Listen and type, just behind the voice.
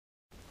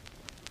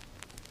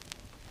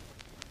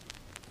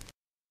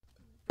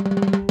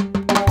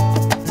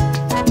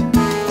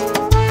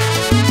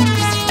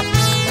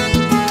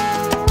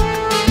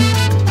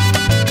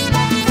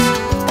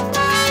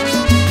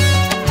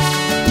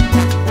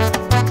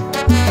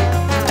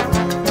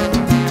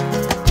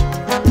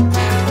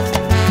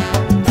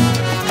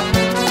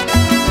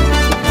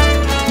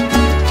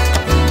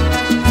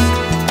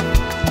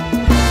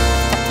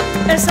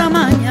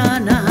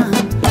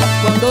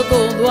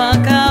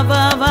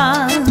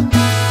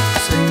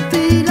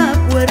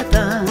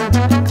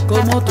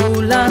como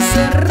tú las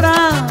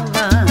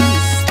cerrabas.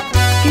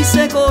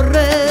 Quise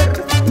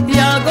correr y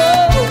algo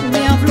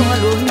me habló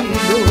al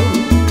oído.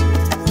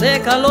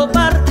 Déjalo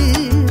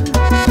partir,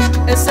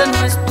 ese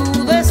no es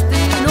tu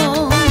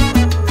destino.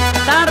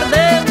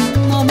 Tardé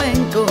un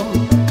momento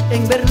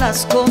en ver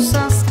las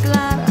cosas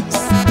claras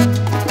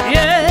y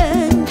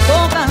en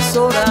pocas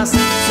horas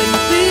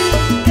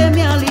sentí que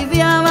me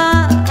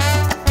aliviaba.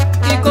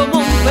 Y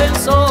como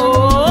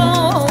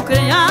pensó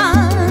que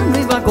ya no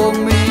iba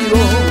conmigo,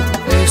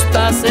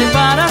 esta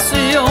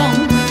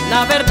separación,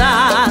 la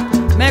verdad,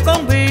 me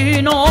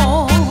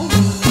convino.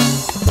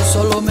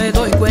 Solo me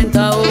doy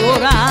cuenta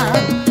ahora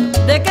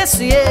de que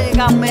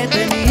ciega me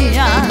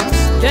tenías,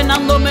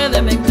 llenándome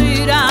de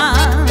mentiras.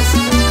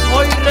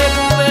 Hoy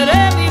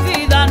recuperé mi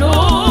vida,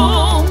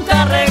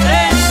 nunca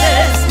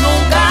regreses,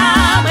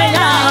 nunca me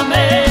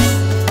llames,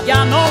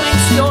 ya no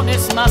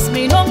menciones más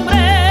mi nombre.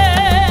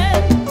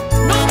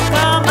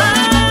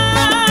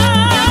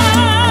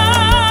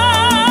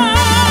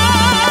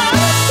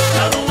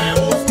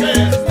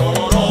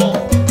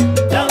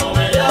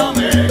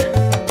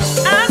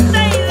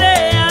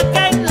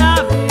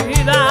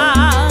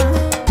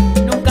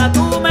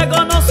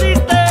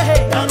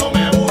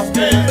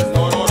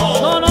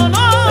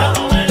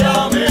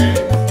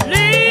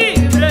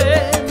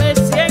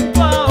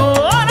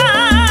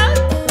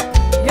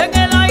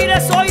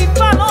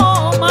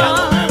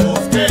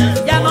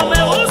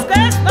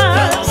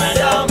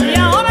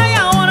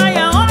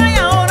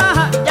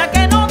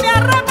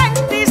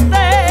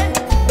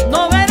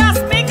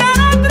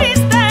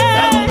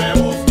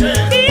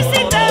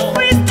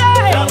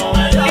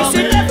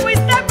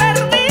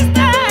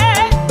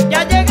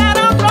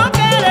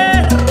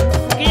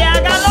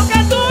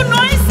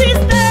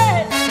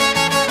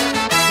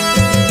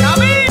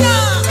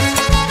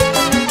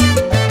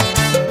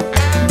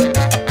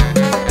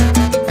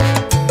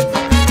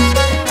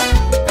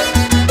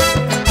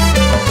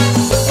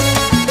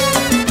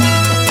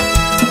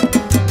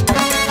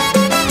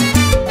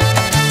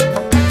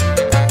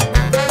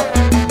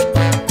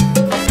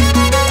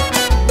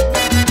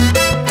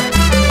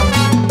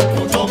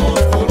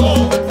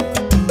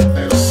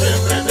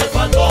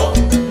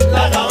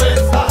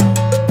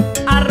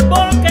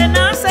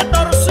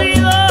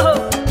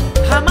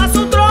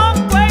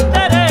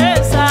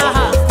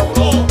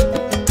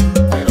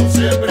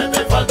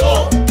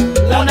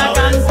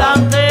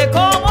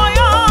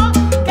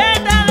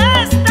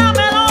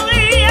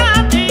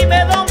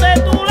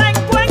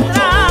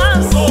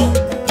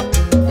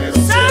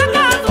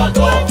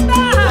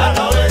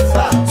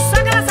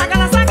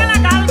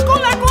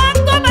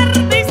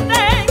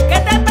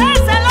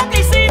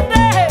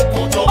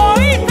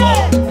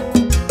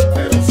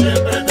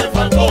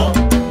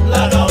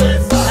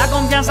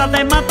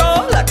 Te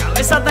mató, la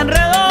cabeza te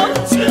enredó,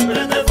 pero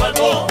siempre te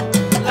faltó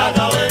la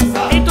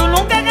cabeza. Y tú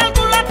nunca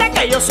calculaste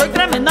que yo soy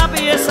tremenda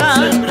pieza.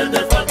 Pero siempre te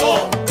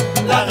faltó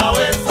la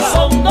cabeza.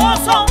 Son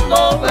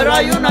dos, pero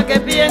hay una que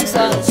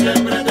piensa. Pero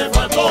siempre te